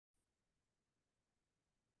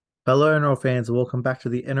Hello, NRL fans, and welcome back to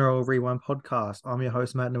the NRL Rewind podcast. I'm your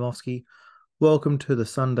host, Matt Nemofsky. Welcome to the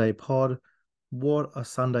Sunday pod. What a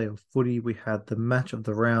Sunday of footy. We had the match of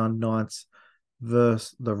the round, Knights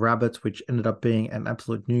versus the Rabbits, which ended up being an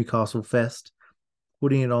absolute Newcastle fest,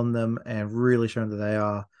 putting it on them and really showing that they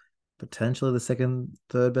are potentially the second,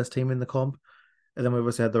 third best team in the comp. And then we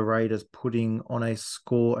also had the Raiders putting on a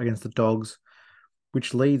score against the Dogs,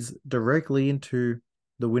 which leads directly into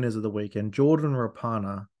the winners of the weekend. Jordan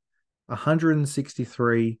Rapana,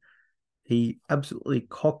 163. He absolutely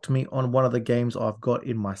cocked me on one of the games I've got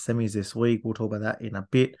in my semis this week. We'll talk about that in a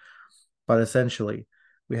bit. But essentially,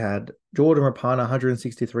 we had Jordan Rapana,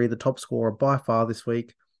 163, the top scorer by far this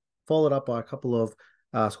week, followed up by a couple of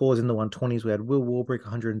scores in the 120s. We had Will Warbrick,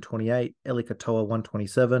 128, Eli Katoa,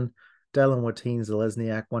 127, Dallin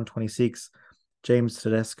Watine-Zelezniak, 126, James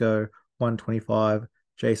Tedesco, 125,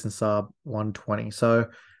 Jason Saab, 120. So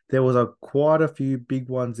there was quite a few big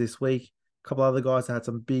ones this week. A couple other guys that had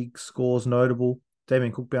some big scores notable.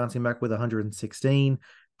 Damien Cook bouncing back with 116.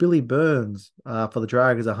 Billy Burns for the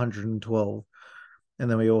Dragons, 112.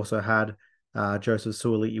 And then we also had Joseph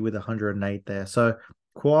Suoli'i with 108 there. So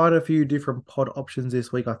quite a few different pod options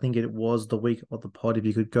this week. I think it was the week of the pod if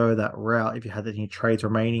you could go that route, if you had any trades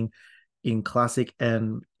remaining in Classic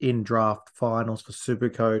and in draft finals for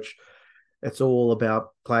Supercoach. It's all about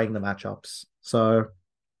playing the matchups. So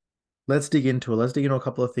let's dig into it. Let's dig into a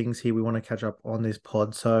couple of things here we want to catch up on this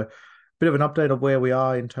pod. So, a bit of an update of where we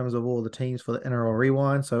are in terms of all the teams for the NRL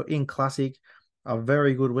Rewind. So, in Classic, a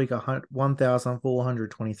very good week,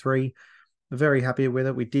 1,423. Very happy with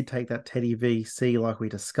it. We did take that Teddy VC like we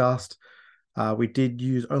discussed. We did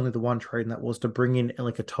use only the one trade, and that was to bring in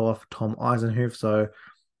Eli Katoa for Tom Eisenhuth. So,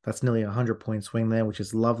 that's nearly a 100-point swing there, which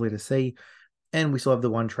is lovely to see. And we still have the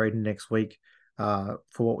one trade next week for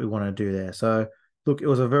what we want to do there. So, look, it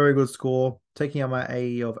was a very good score. Taking out my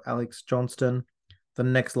AE of Alex Johnston. The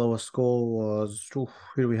next lowest score was, who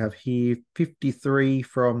do we have here? 53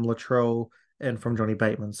 from Latrell and from Johnny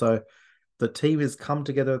Bateman. So the team has come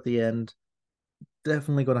together at the end.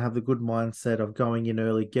 Definitely got to have the good mindset of going in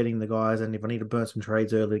early, getting the guys, and if I need to burn some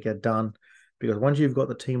trades early to get done. Because once you've got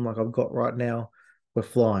the team like I've got right now, we're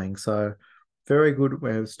flying. So very good.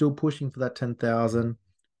 We're still pushing for that 10,000.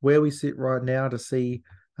 Where we sit right now to see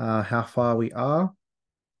how far we are.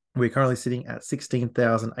 We're currently sitting at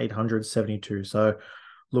 16,872. So,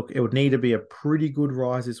 look, it would need to be a pretty good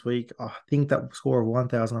rise this week. I think that score of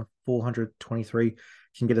 1,423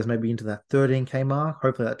 can get us maybe into that 13K mark,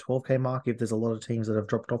 hopefully that 12K mark if there's a lot of teams that have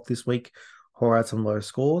dropped off this week or had some low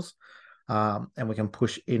scores. And we can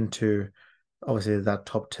push into, obviously, that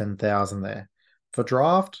top 10,000 there. For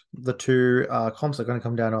draft, the two comps are going to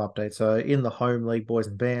come down to update. So, in the home league, boys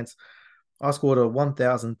and bands, I scored a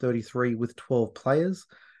 1,033 with 12 players.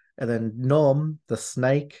 And then Nom, the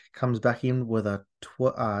snake, comes back in with a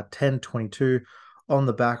 10-22 on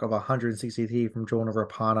the back of 163 from Jordan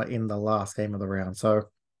Rapana in the last game of the round. So,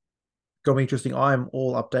 got me interesting. I am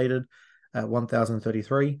all updated at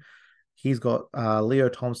 1,033. He's got Leo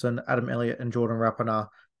Thompson, Adam Elliott, and Jordan Rapana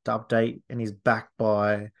to update, and he's back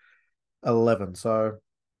by 11. So,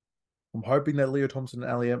 I'm hoping that Leo Thompson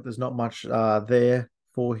and Elliott, there's not much there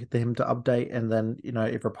for him to update. And then,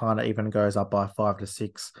 if Rapana even goes up by 5 to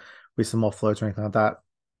 6 with some offloads or anything like that,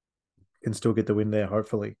 can still get the win there,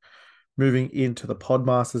 hopefully. Moving into the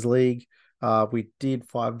Podmasters League, we did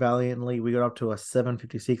fight valiantly. We got up to a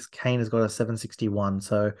 756. Kane has got a 761.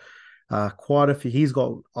 So quite a few. He's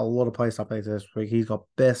got a lot of place updates this week. He's got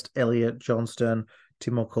Best, Elliott, Johnston,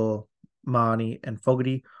 Timoko, Marnie, and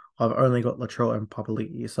Fogarty. I've only got Latrell and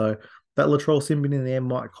Papali'i. So that Latrell Simbin in the end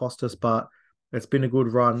might cost us, but it's been a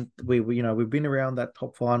good run. We've been around that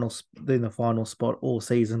top final in the final spot all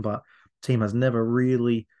season, but team has never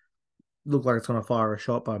really looked like it's going to fire a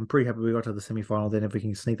shot. But I'm pretty happy we got to the semi final. Then if we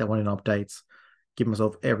can sneak that one in updates, give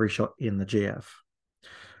myself every shot in the GF.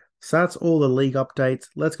 So that's all the league updates.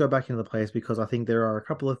 Let's go back into the players because I think there are a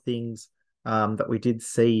couple of things that we did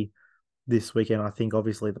see this weekend. I think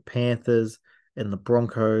obviously the Panthers and the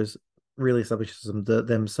Broncos really established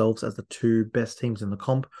themselves as the two best teams in the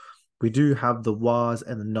comp. We do have the Wars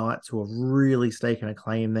and the Knights who are really staking a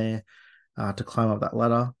claim there to climb up that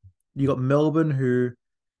ladder. You got Melbourne who,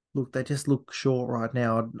 look, they just look short right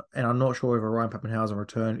now, and I'm not sure if a Ryan Pappenhausen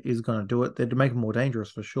return is going to do it. They'd make them more dangerous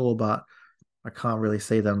for sure, but I can't really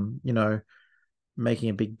see them, making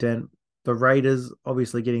a big dent. The Raiders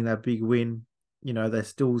obviously getting that big win. They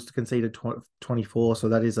still conceded 24, so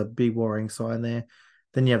that is a big worrying sign there.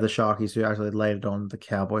 Then you have the Sharkies who actually laid it on the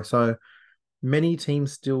Cowboys. So many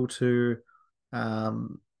teams still to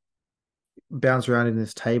bounce around in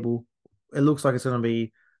this table. It looks like it's going to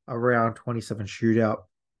be around 27 shootout.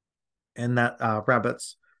 And that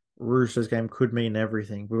Rabbits Roosters game could mean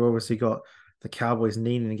everything. We've obviously got the Cowboys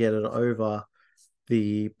needing to get it over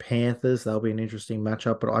the Panthers. That'll be an interesting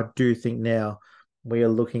matchup. But I do think now we are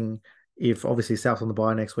looking, if obviously South on the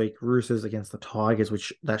bye next week, Roosters against the Tigers,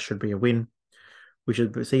 which that should be a win. We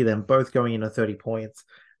should see them both going in at 30 points.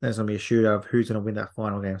 There's going to be a shootout of who's going to win that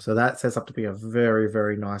final game. So that sets up to be a very,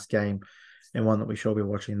 very nice game and one that we shall be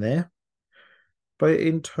watching there. But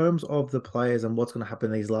in terms of the players and what's going to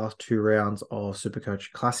happen in these last two rounds of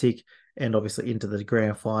Supercoach Classic and obviously into the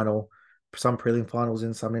grand final, some prelim finals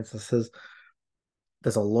in some instances,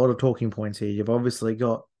 there's a lot of talking points here. You've obviously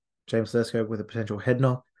got James Tedesco with a potential head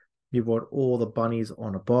knock. You've got all the bunnies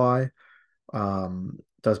on a bye.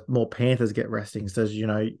 Does more Panthers get restings? Does,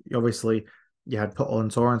 obviously you had Colin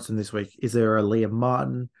Sorensen this week. Is there a Liam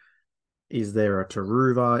Martin? Is there a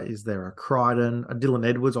Taruva? Is there a Crichton? A Dylan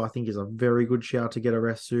Edwards, I think, is a very good shout to get a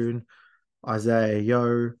rest soon. Isaiah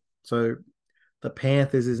Yo. So the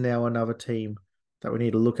Panthers is now another team that we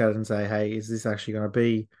need to look at and say, hey, is this actually going to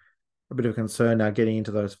be a bit of a concern now getting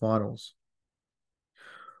into those finals?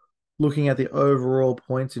 Looking at the overall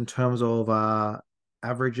points in terms of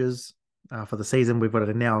averages for the season, we've got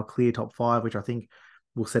now a clear top five, which I think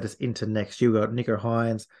will set us into next year. We've got Nico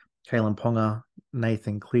Hines, Kalen Ponga,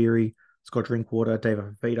 Nathan Cleary, Scott Drinkwater, David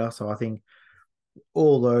Fafita. So I think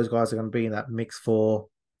all those guys are going to be in that mix for,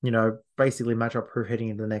 basically matchup proof heading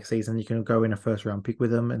into the next season. You can go in a first round pick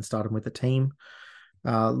with them and start them with the team.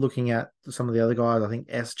 Looking at some of the other guys, I think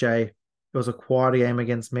SJ, it was a quieter game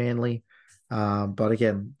against Manly. But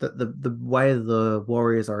again, the way the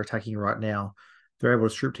Warriors are attacking right now, they're able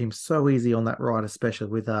to strip teams so easy on that right, especially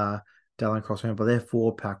with Dallin Crossman. But their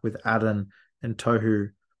forward pack with Aden and Tohu,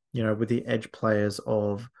 with the edge players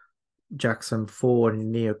of Jackson Ford,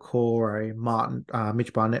 Nia Corey, Martin,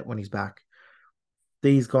 Mitch Barnett when he's back.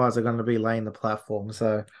 These guys are going to be laying the platform.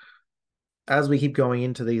 So as we keep going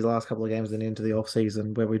into these last couple of games and into the off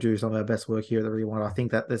season where we do some of our best work here at the Rewind, I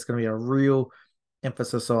think that there's going to be a real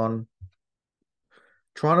emphasis on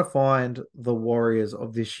trying to find the Warriors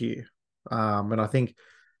of this year. And I think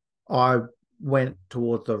I went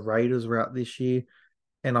towards the Raiders route this year,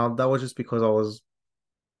 and that was just because I was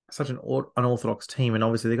such an unorthodox team, and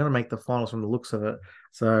obviously they're going to make the finals from the looks of it.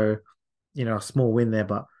 So, a small win there,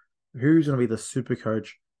 but who's going to be the super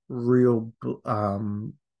coach real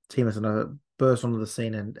team that's going to burst onto the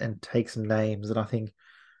scene and take some names? And I think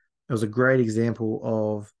it was a great example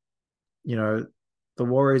of, the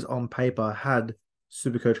Warriors on paper had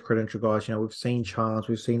super coach credential guys. We've seen Chance,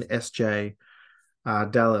 we've seen SJ,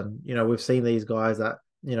 Dallin. We've seen these guys that,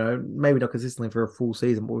 maybe not consistently for a full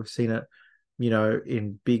season, but we've seen it,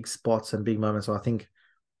 in big spots and big moments. So I think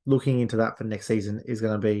looking into that for next season is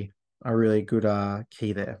going to be a really good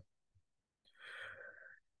key there.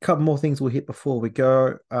 Couple more things we'll hit before we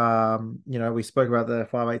go. We spoke about the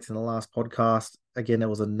 5/8s in the last podcast. Again, it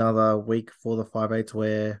was another week for the 5/8s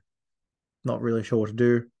where not really sure what to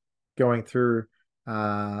do. Going through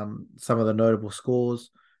some of the notable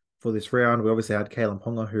scores for this round, we obviously had Kalen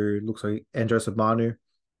Ponga, who looks like, and Joseph Manu,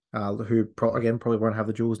 who probably won't have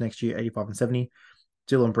the jewels next year, 85 and 70.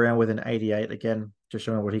 Dylan Brown with an 88, again, just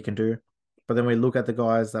showing what he can do. But then we look at the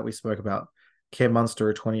guys that we spoke about. Cam Munster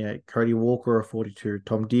at 28, Cody Walker at 42,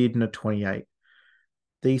 Tom Dearden at 28.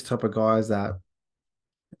 These type of guys that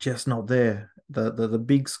just not there. The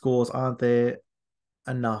big scores aren't there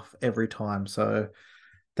enough every time. So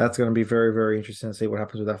that's going to be very, very interesting to see what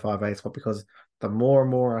happens with that 5/8 spot, because the more and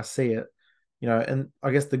more I see it, and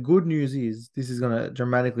I guess the good news is this is going to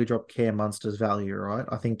dramatically drop Cam Munster's value, right?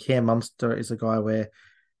 I think Cam Munster is a guy where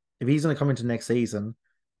if he's going to come into next season,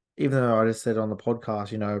 even though I just said on the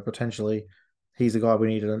podcast, potentially he's a guy we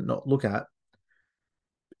need to not look at.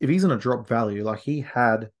 If he's going to drop value, like he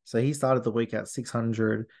started the week at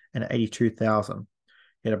 682,000.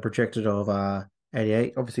 He had a projected of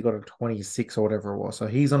 88, obviously got a 26 or whatever it was. So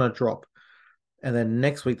he's on a drop. And then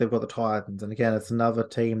next week they've got the Titans. And again, it's another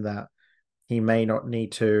team that he may not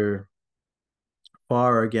need to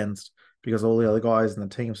fire against because all the other guys in the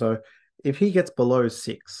team. So if he gets below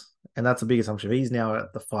 6, and that's a big assumption, if he's now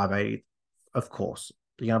at the 580, of course,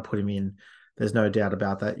 you're going to put him in. There's no doubt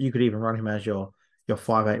about that. You could even run him as your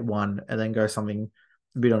 581 and then go something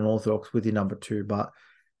a bit unorthodox with your number 2. But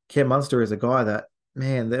Cam Munster is a guy that,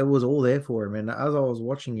 man, there was all there for him. And as I was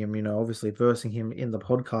watching him, obviously versing him in the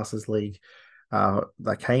Podcasters League,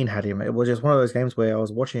 that Kane had him, it was just one of those games where I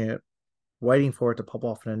was watching it, waiting for it to pop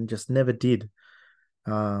off, and just never did.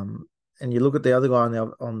 And you look at the other guy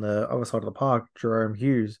on the other side of the park, Jerome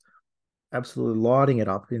Hughes, absolutely lighting it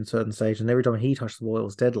up in certain stages. And every time he touched the ball, it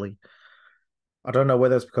was deadly. I don't know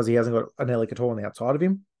whether it's because he hasn't got an Eli Couture on the outside of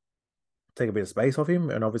him, take a bit of space off him,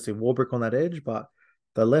 and obviously Warbrick on that edge, but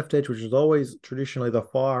the left edge, which is always traditionally the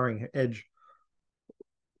firing edge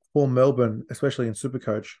for Melbourne, especially in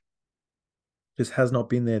Supercoach, just has not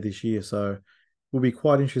been there this year. So will be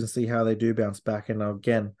quite interesting to see how they do bounce back. And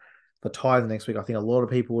again, the Titans next week, I think a lot of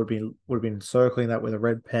people would have been circling that with a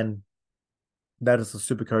red pen. That is the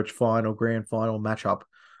Supercoach final, grand final matchup.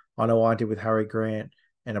 I know I did with Harry Grant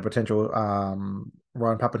and a potential Ryan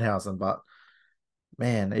Pappenhausen, but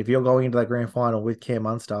man, if you're going into that grand final with Cam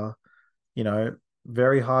Munster, you know,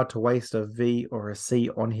 very hard to waste a V or a C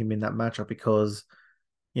on him in that matchup because,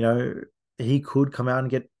 you know, he could come out and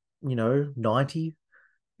get, 90.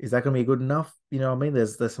 Is that going to be good enough? You know what I mean?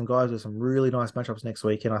 There's some guys with some really nice matchups next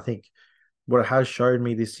week. And I think what it has showed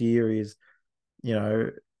me this year is, you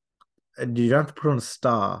know, you don't have to put on a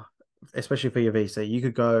star, especially for your VC. You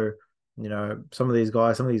could go, some of these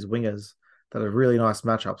guys, some of these wingers that are really nice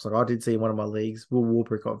matchups. Like I did see in one of my leagues, Will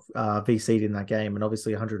Warbrick got VC'd in that game, and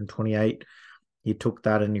obviously 128. He took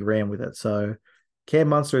that and he ran with it. So Cam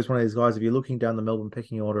Munster is one of these guys. If you're looking down the Melbourne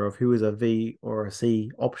picking order of who is a V or a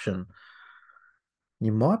C option,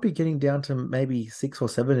 you might be getting down to maybe 6 or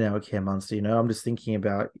 7 now with Cam Munster. I'm just thinking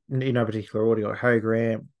about, in no particular order, got Harry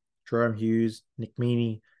Grant, Jerome Hughes, Nick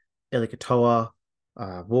Meaney, Eli Katoa,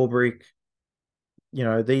 Warbrick,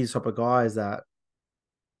 these type of guys that,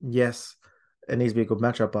 yes, it needs to be a good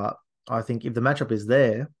matchup, but I think if the matchup is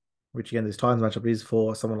there, which again, this Titans matchup is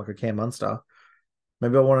for someone like a Cam Munster,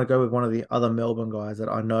 maybe I want to go with one of the other Melbourne guys that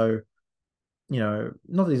I know, not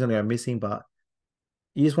that he's going to go missing, but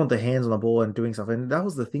you just want the hands on the ball and doing stuff. And that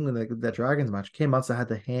was the thing with that Dragons match. Cam Munster had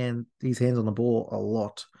his hands on the ball a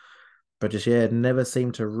lot, but just, yeah, never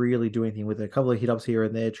seemed to really do anything with it. A couple of hit ups here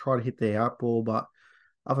and there, try to hit the out ball, but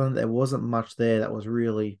other than that, there wasn't much there that was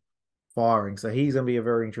really firing. So he's going to be a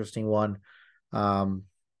very interesting one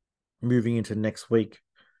moving into next week.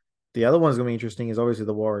 The other one's going to be interesting is obviously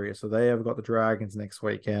the Warriors. So they have got the Dragons next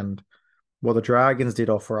week. And what the Dragons did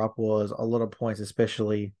offer up was a lot of points,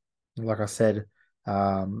 especially, like I said,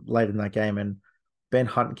 late in that game. And Ben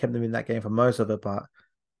Hunt kept them in that game for most of it. But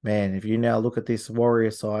man, if you now look at this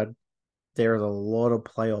Warrior side, there is a lot of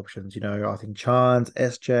play options. I think Chance,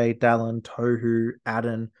 SJ, Dallin, Tohu,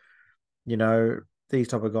 Adden, these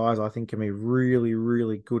type of guys I think can be really,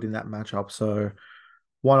 really good in that matchup. So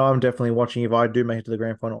one I'm definitely watching if I do make it to the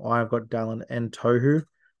grand final, I've got Dallin and Tohu.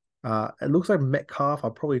 It looks like Metcalf, I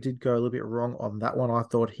probably did go a little bit wrong on that one. I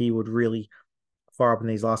thought he would really fire up in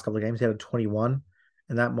these last couple of games. He had a 21,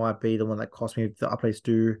 and that might be the one that cost me if the updates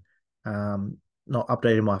do not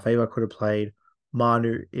update in my favor. I could have played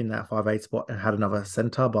Manu in that 5'8" spot and had another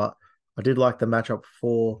center, but I did like the matchup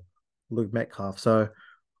for Luke Metcalf. So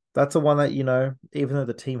that's the one that, even though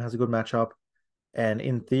the team has a good matchup, and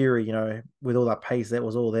in theory, with all that pace that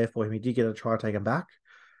was all there for him, he did get a try to take him back.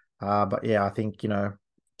 But yeah, I think,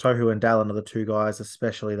 Tohu and Dallin are the two guys,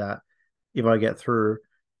 especially that if I get through,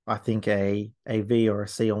 I think a V or a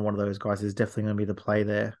C on one of those guys is definitely going to be the play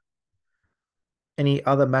there. Any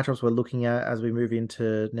other matchups we're looking at as we move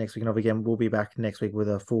into next week? And again, we'll be back next week with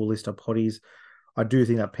a full list of potties. I do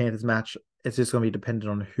think that Panthers match, it's just going to be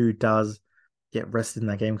dependent on who does get rested in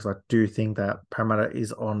that game, because I do think that Parramatta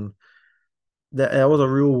is on. That was a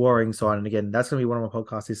real worrying sign. And again, that's going to be one of my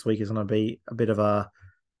podcasts this week, is going to be a bit of a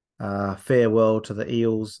farewell to the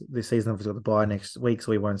Eels this season. We've got the bye next week,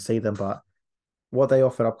 so we won't see them. But what they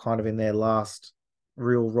offered up kind of in their last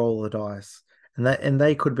real roll of the dice, and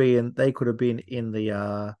they could have been in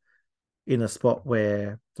the spot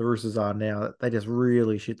where the Roosters are now. They just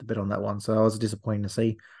really shit the bed on that one. So I was disappointed to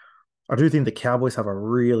see. I do think the Cowboys have a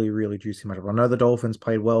really, really juicy matchup. I know the Dolphins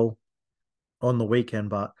played well on the weekend,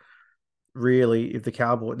 but really, if the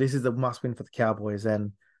Cowboys, this is a must win for the Cowboys,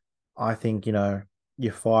 and I think,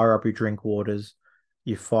 you fire up your Drinkwaters,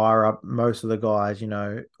 you fire up most of the guys,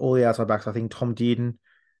 all the outside backs. I think Tom Dearden,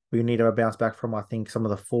 we need to bounce back from. I think some of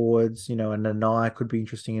the forwards, and Nanai could be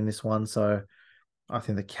interesting in this one. So I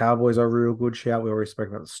think the Cowboys are a real good shout. We already spoke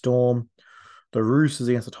about the Storm. The Roosters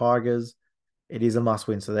against the Tigers, it is a must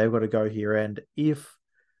win. So they've got to go here. And if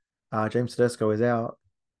James Tedesco is out,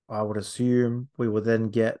 I would assume we would then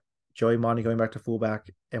get Joey Manu going back to fullback,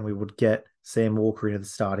 and we would get Sam Walker into the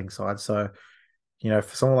starting side. So,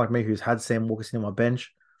 for someone like me who's had Sam Walker sitting on my bench,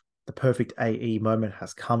 the perfect AE moment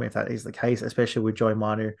has come if that is the case, especially with Joey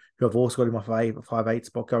Manu, who I've also got in my 5'8"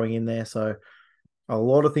 spot going in there. So a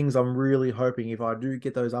lot of things I'm really hoping, if I do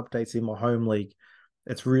get those updates in my home league,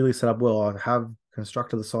 it's really set up well. I have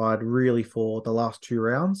constructed the side really for the last 2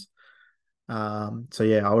 rounds. So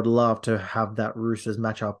yeah, I would love to have that Roosters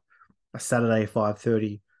matchup a Saturday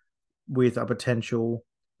 5:30 with a potential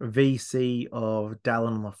VC of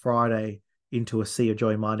Dallin on the Friday into a sea of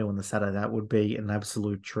Joey Manu on the Saturday, that would be an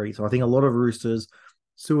absolute treat. So I think a lot of Roosters,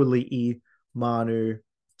 Suoli'i, Manu,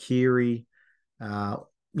 Kiri, uh,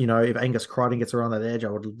 if Angus Crichton gets around that edge, I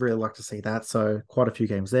would really like to see that. So quite a few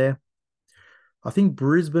games there. I think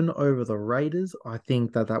Brisbane over the Raiders. I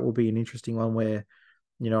think that will be an interesting one where,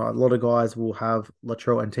 a lot of guys will have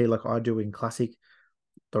Latrell and T like I do in Classic.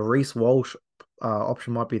 The Reece Walsh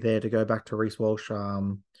option might be there to go back to Reece Walsh,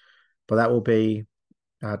 but that will be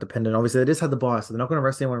dependent. Obviously, they just had the bias, so they're not going to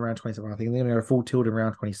rest anyone around 27. I think they're going to go full tilt in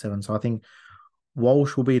round 27. So I think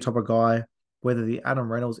Walsh will be a type of guy. Whether the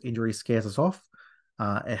Adam Reynolds injury scares us off,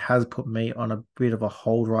 it has put me on a bit of a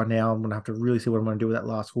hold right now. I'm going to have to really see what I'm going to do with that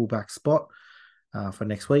last fullback spot for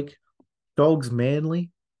next week. Dogs,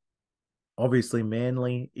 Manly. Obviously,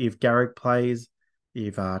 Manly. If Garrick plays,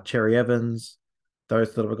 if Cherry Evans,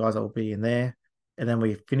 those sort of guys that will be in there. And then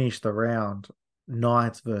we finish the round,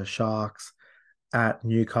 Knights versus Sharks at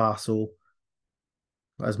Newcastle.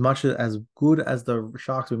 As good as the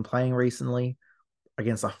Sharks have been playing recently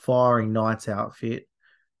against a firing Knights outfit,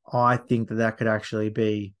 I think that could actually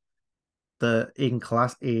be in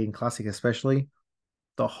Classic especially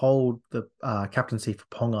the captaincy for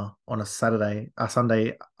Ponga on a Sunday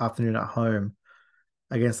afternoon at home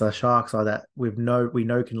against the Sharks like that we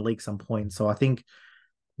know can leak some points. So I think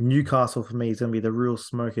Newcastle for me is going to be the real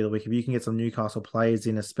smoky of the week. If you can get some Newcastle players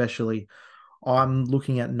in, especially, I'm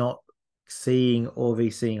looking at not seeing or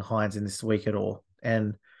seeing Hines in this week at all.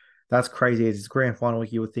 And that's crazy. As it's grand final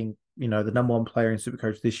week, you would think, the number one player in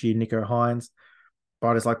Supercoach this year, Nico Hines, but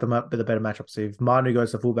I just like the better matchup. So if Manu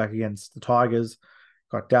goes to fullback against the Tigers,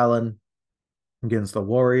 got Dallin against the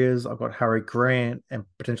Warriors, I've got Harry Grant and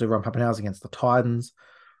potentially Ron Pappenhausen against the Titans.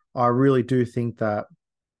 I really do think that,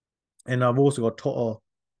 and I've also got To'o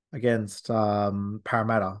against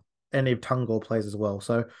Parramatta, and if Tungor plays as well.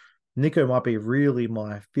 So Nico might be really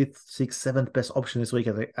my fifth, sixth, seventh best option this week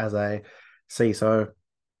as a C. So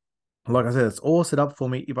like I said, it's all set up for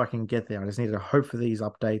me if I can get there. I just need to hope for these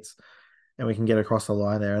updates and we can get across the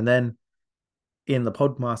line there. And then in the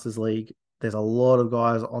Podmasters League, there's a lot of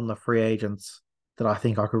guys on the free agents that I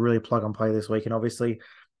think I could really plug and play this week. And obviously,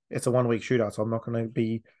 it's a 1 week shootout, so I'm not going to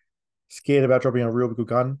be scared about dropping a real good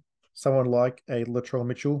gun. Someone like a Latrell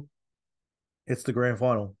Mitchell, it's the grand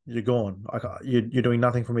final. You're gone. You're doing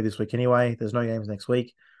nothing for me this week anyway. There's no games next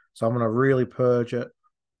week. So I'm going to really purge it,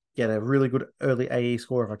 get a really good early AE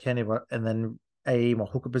score if I can, and then AE my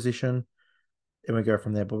hooker position, and we go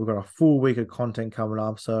from there. But we've got a full week of content coming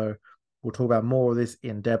up, so we'll talk about more of this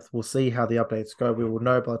in depth. We'll see how the updates go. We will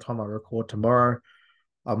know by the time I record tomorrow.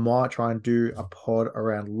 I might try and do a pod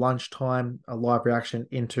around lunchtime, a live reaction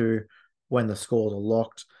into when the scores are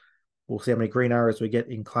locked. We'll see how many green arrows we get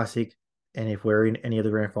in Classic and if we're in any of the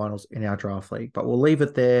grand finals in our draft league. But we'll leave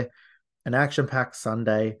it there. An action-packed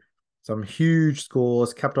Sunday. Some huge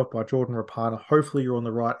scores capped off by Jordan Rapana. Hopefully you're on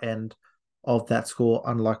the right end of that score,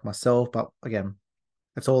 unlike myself. But again,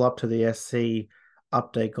 it's all up to the SC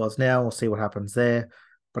update gods now. We'll see what happens there.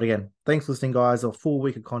 But again, thanks for listening, guys. A full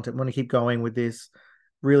week of content. I'm going to keep going with this.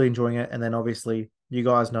 Really enjoying it. And then obviously, you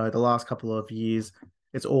guys know the last couple of years,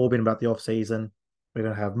 it's all been about the off season. We're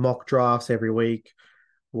going to have mock drafts every week.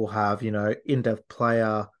 We'll have, in-depth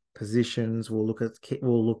player positions. We'll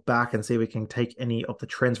look back and see if we can take any of the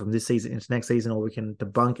trends from this season into next season, or we can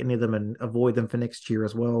debunk any of them and avoid them for next year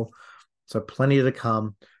as well. So plenty to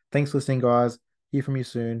come. Thanks for listening, guys. Hear from you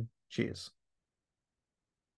soon. Cheers.